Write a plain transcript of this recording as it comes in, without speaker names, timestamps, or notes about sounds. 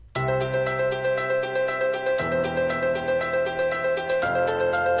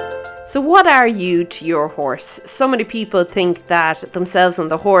So what are you to your horse? So many people think that themselves and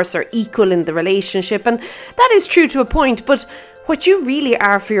the horse are equal in the relationship, and that is true to a point, but what you really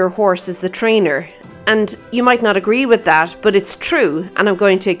are for your horse is the trainer. And you might not agree with that, but it's true, and I'm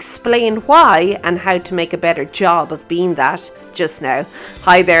going to explain why and how to make a better job of being that just now.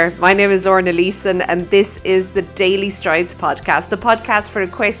 Hi there, my name is Lorna Leeson, and this is the Daily Strides podcast, the podcast for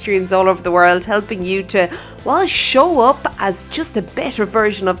equestrians all over the world, helping you to, well, show up as just a better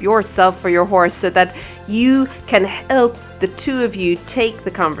version of yourself for your horse so that you can help the two of you take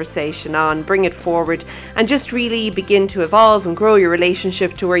the conversation on, bring it forward, and just really begin to evolve and grow your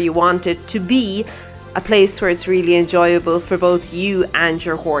relationship to where you want it to be, a place where it's really enjoyable for both you and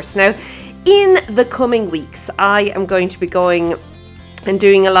your horse. Now, in the coming weeks, I am going to be going and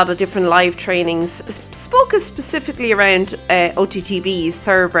doing a lot of different live trainings, focused specifically around OTTBs,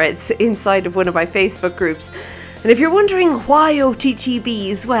 thoroughbreds, inside of one of my Facebook groups. And if you're wondering why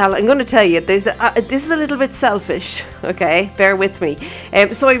OTTBs, well, I'm going to tell you, this is a little bit selfish, okay? Bear with me.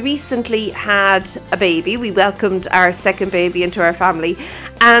 So I recently had a baby. We welcomed our second baby into our family.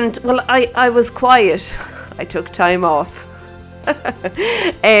 And, well, I was quiet. I took time off.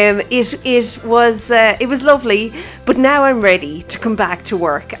 It was lovely, but now I'm ready to come back to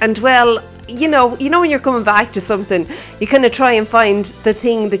work. And, well, you know when you're coming back to something, you kind of try and find the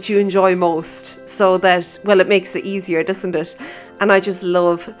thing that you enjoy most, so that, well, it makes it easier, doesn't it? And I just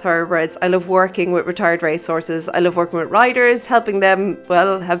love thoroughbreds. I love working with retired racehorses. I love working with riders, helping them,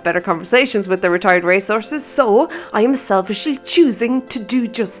 well, have better conversations with their retired racehorses. So I am selfishly choosing to do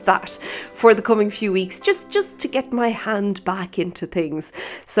just that for the coming few weeks, just to get my hand back into things.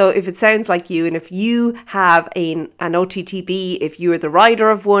 So if it sounds like you, and if you have an OTTB, if you're the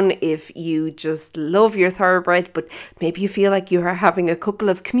rider of one, if you just love your thoroughbred, but maybe you feel like you are having a couple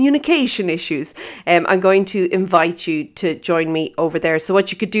of communication issues, I'm going to invite you to join me over there. So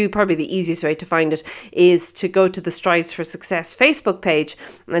what you could do, probably the easiest way to find it, is to go to the Strides for Success Facebook page,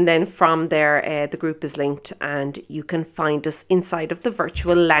 and then from there the group is linked and you can find us inside of the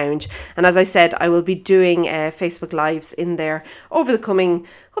virtual lounge. And as I said, I will be doing Facebook Lives in there over the coming,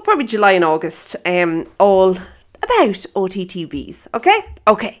 well, probably July and August, all about OTTBs.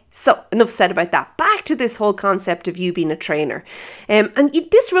 Okay, so enough said about that. Back to this whole concept of you being a trainer.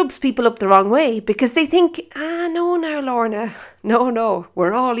 This rubs people up the wrong way, because they think, no now, Lorna, no,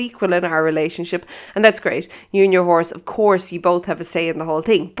 we're all equal in our relationship. And that's great. You and your horse, of course, you both have a say in the whole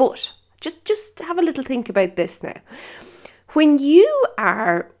thing. But just have a little think about this now. When you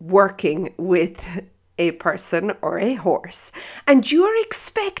are working with a person or a horse, and you're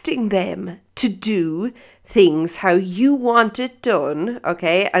expecting them to do things how you want it done,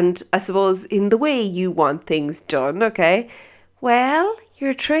 okay, and I suppose in the way you want things done, okay, well,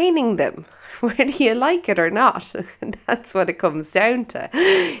 you're training them, whether you like it or not. And that's what it comes down to.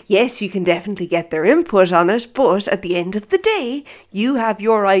 Yes, you can definitely get their input on it, but at the end of the day, you have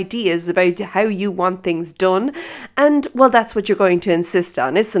your ideas about how you want things done. And, well, that's what you're going to insist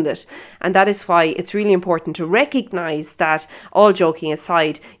on, isn't it? And that is why it's really important to recognize that, all joking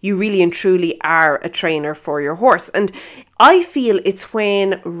aside, you really and truly are a trainer for your horse. And I feel it's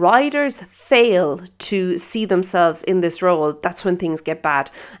when riders fail to see themselves in this role, that's when things get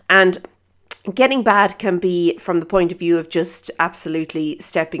bad. And getting bad can be from the point of view of just absolutely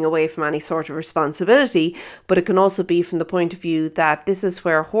stepping away from any sort of responsibility, but it can also be from the point of view that this is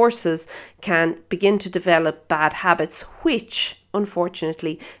where horses can begin to develop bad habits, which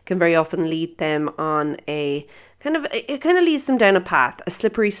unfortunately can very often lead them on it kind of leads them down a path, a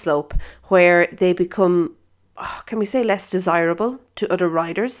slippery slope, where they become, can we say, less desirable to other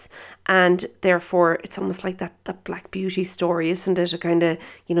riders, and therefore it's almost like that Black Beauty story, isn't it? A kind of,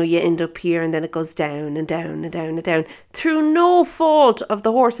 you end up here and then it goes down and down and down and down through no fault of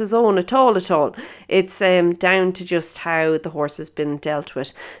the horse's own at all. It's down to just how the horse has been dealt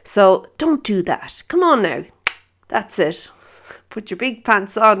with. So don't do that. Come on now. That's it. Put your big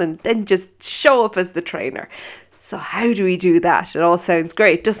pants on and then just show up as the trainer. So how do we do that? It all sounds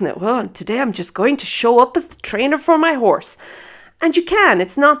great, doesn't it? Well, today I'm just going to show up as the trainer for my horse. And you can.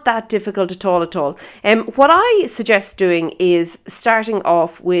 It's not that difficult at all. What I suggest doing is starting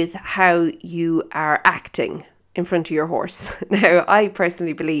off with how you are acting in front of your horse. Now, I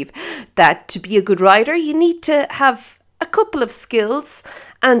personally believe that to be a good rider, you need to have a couple of skills,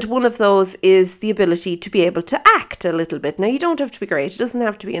 and one of those is the ability to be able to act a little bit. Now, you don't have to be great. It doesn't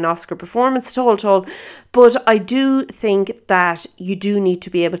have to be an Oscar performance at all. But I do think that you do need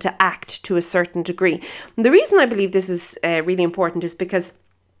to be able to act to a certain degree. And the reason I believe this is really important is because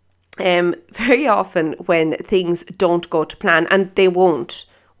very often when things don't go to plan, and they won't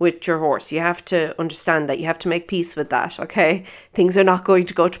with your horse. You have to understand that. You have to make peace with that, okay? Things are not going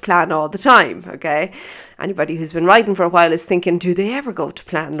to go to plan all the time, okay? Anybody who's been riding for a while is thinking, do they ever go to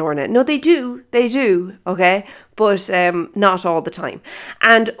plan, Lorna? No, they do, okay? But not all the time.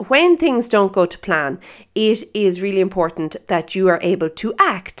 And when things don't go to plan, it is really important that you are able to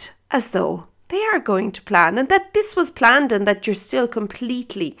act as though they are going to plan, and that this was planned, and that you're still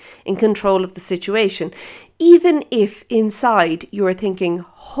completely in control of the situation. Even if inside you are thinking,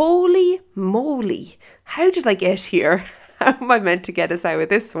 holy moly, how did I get here? How am I meant to get us out of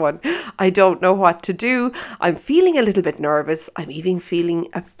this one? I don't know what to do. I'm feeling a little bit nervous. I'm even feeling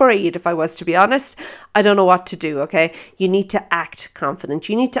afraid, if I was to be honest. I don't know what to do, okay? You need to act confident.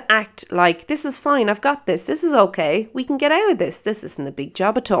 You need to act like, this is fine. I've got this. This is okay. We can get out of this. This isn't a big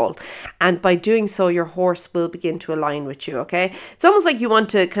job at all. And by doing so, your horse will begin to align with you, okay? It's almost like you want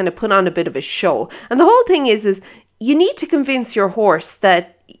to kind of put on a bit of a show. And the whole thing is you need to convince your horse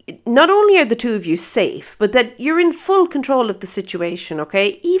that not only are the two of you safe, but that you're in full control of the situation,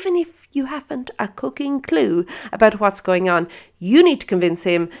 okay? Even if you haven't a cooking clue about what's going on, you need to convince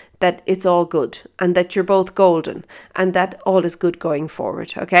him that it's all good and that you're both golden and that all is good going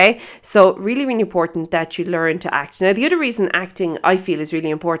forward, okay? So really, really important that you learn to act. Now, the other reason acting, I feel, is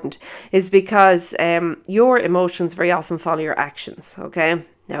really important is because your emotions very often follow your actions, okay?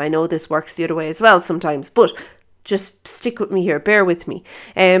 Now, I know this works the other way as well sometimes, but just stick with me here, bear with me.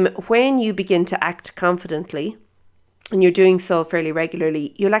 When you begin to act confidently, and you're doing so fairly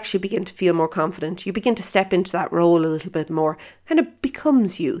regularly, you'll actually begin to feel more confident. You begin to step into that role a little bit more, kind of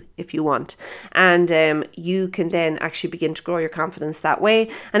becomes you, if you want. And you can then actually begin to grow your confidence that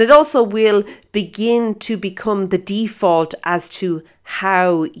way. And it also will begin to become the default as to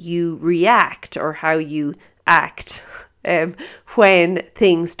how you react or how you act when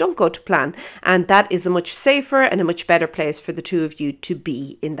things don't go to plan. And that is a much safer and a much better place for the two of you to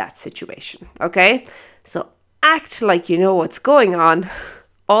be in that situation. Okay? So act like you know what's going on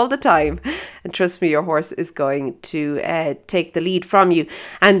all the time. And trust me, your horse is going to take the lead from you.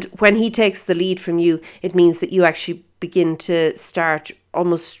 And when he takes the lead from you, it means that you actually begin to start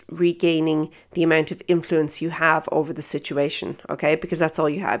almost regaining the amount of influence you have over the situation. Okay? Because that's all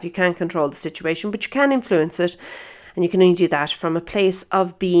you have. You can't control the situation, but you can influence it. And you can only do that from a place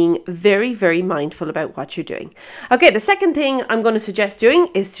of being very, very mindful about what you're doing. Okay, the second thing I'm going to suggest doing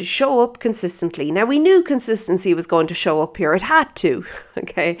is to show up consistently. Now, we knew consistency was going to show up here. It had to,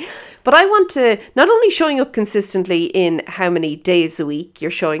 okay? But I want to not only showing up consistently in how many days a week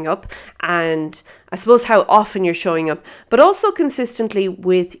you're showing up, and I suppose how often you're showing up, but also consistently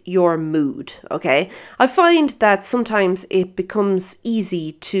with your mood, okay? I find that sometimes it becomes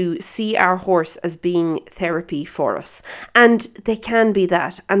easy to see our horse as being therapy for us. And they can be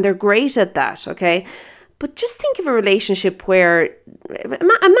that, and they're great at that, okay? But just think of a relationship where,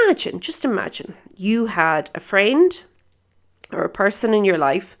 just imagine you had a friend or a person in your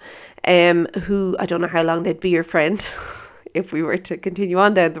life who, I don't know how long they'd be your friend, if we were to continue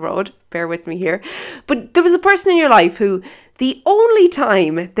on down the road, bear with me here. But there was a person in your life who the only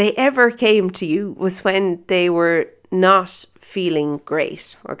time they ever came to you was when they were not feeling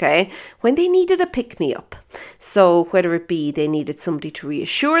great, okay? When they needed a pick-me-up. So whether it be they needed somebody to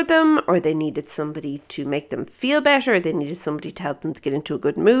reassure them, or they needed somebody to make them feel better, or they needed somebody to help them to get into a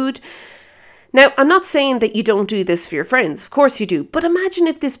good mood. Now, I'm not saying that you don't do this for your friends. Of course you do. But imagine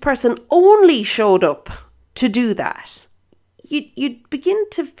if this person only showed up to do that. You'd begin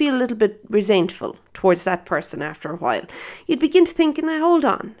to feel a little bit resentful towards that person after a while. You'd begin to think, now, hold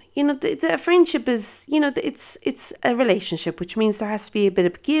on. You know, the friendship is, you know, it's a relationship, which means there has to be a bit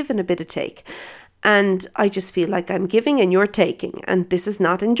of give and a bit of take. And I just feel like I'm giving and you're taking, and this is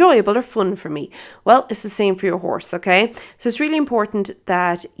not enjoyable or fun for me. Well, it's the same for your horse, okay? So it's really important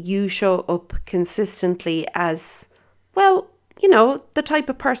that you show up consistently as, well, you know, the type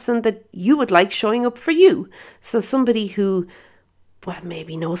of person that you would like showing up for you. So somebody who, well,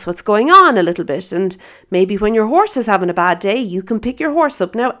 maybe knows what's going on a little bit. And maybe when your horse is having a bad day, you can pick your horse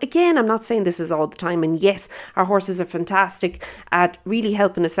up. Now, again, I'm not saying this is all the time. And yes, our horses are fantastic at really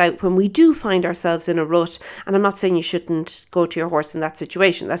helping us out when we do find ourselves in a rut. And I'm not saying you shouldn't go to your horse in that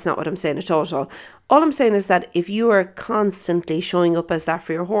situation. That's not what I'm saying at all. All I'm saying is that if you are constantly showing up as that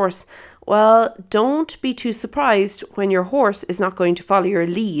for your horse, well, don't be too surprised when your horse is not going to follow your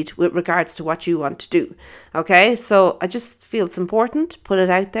lead with regards to what you want to do. Okay, so I just feel it's important to put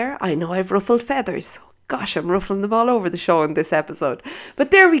it out there. I know I've ruffled feathers. Gosh, I'm ruffling them all over the show in this episode. But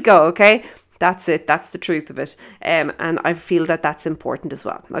there we go, okay? That's it. That's the truth of it. And I feel that that's important as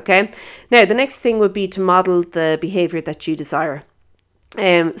well, okay? Now, the next thing would be to model the behaviour that you desire.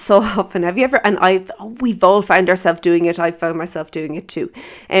 So often, have you ever, and we've all found ourselves doing it, I've found myself doing it too,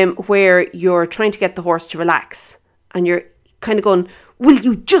 where you're trying to get the horse to relax and you're kind of going, will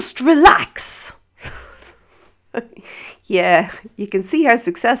you just relax? Yeah, you can see how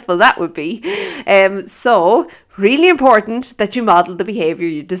successful that would be. So really important that you model the behavior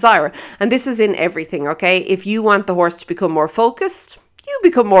you desire. And this is in everything, okay? If you want the horse to become more focused, you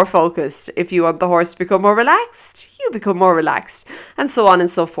become more focused. If you want the horse to become more relaxed, you become more relaxed, and so on and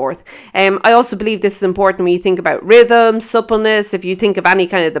so forth. I also believe this is important when you think about rhythm, suppleness, if you think of any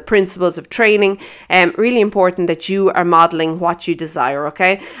kind of the principles of training, really important that you are modeling what you desire,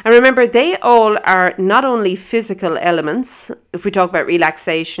 okay? And remember, they all are not only physical elements, if we talk about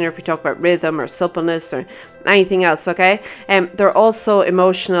relaxation, or if we talk about rhythm or suppleness or anything else, okay? They're also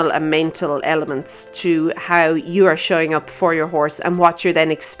emotional and mental elements to how you are showing up for your horse and what you're then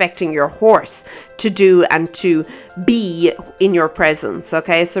expecting your horse to do and to be in your presence,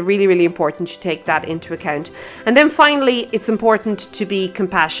 okay? So really, really important you take that into account. And then finally, it's important to be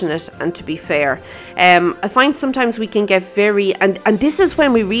compassionate and to be fair. I find sometimes we can get very, and this is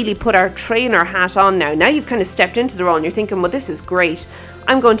when we really put our trainer hat on now. Now you've kind of stepped into the role and you're thinking, well, this is great.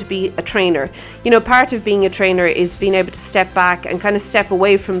 I'm going to be a trainer. You know, part of being a trainer is being able to step back and kind of step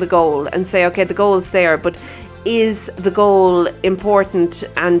away from the goal and say, okay, the goal's there, but is the goal important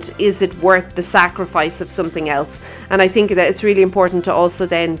and is it worth the sacrifice of something else? And I think that it's really important to also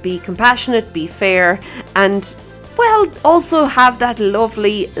then be compassionate, be fair, and well, also have that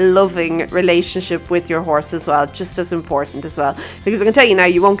lovely, loving relationship with your horse as well, just as important as well. Because I can tell you now,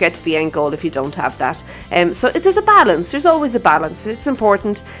 you won't get to the end goal if you don't have that. So there's a balance. There's always a balance. It's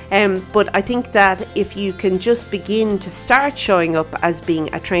important. But I think that if you can just begin to start showing up as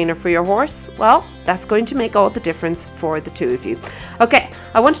being a trainer for your horse, well, that's going to make all the difference for the two of you. Okay,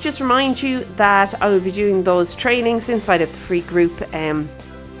 I want to just remind you that I will be doing those trainings inside of the free group.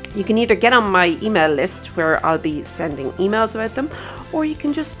 You can either get on my email list where I'll be sending emails about them, or you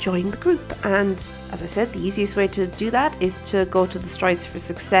can just join the group. And as I said, the easiest way to do that is to go to the Strides for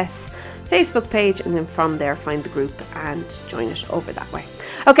Success Facebook page, and then from there find the group and join it over that way.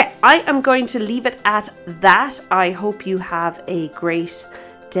 Okay, I am going to leave it at that. I hope you have a great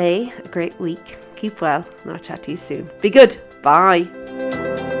day, a great week. Keep well, and I'll chat to you soon. Be good. Bye.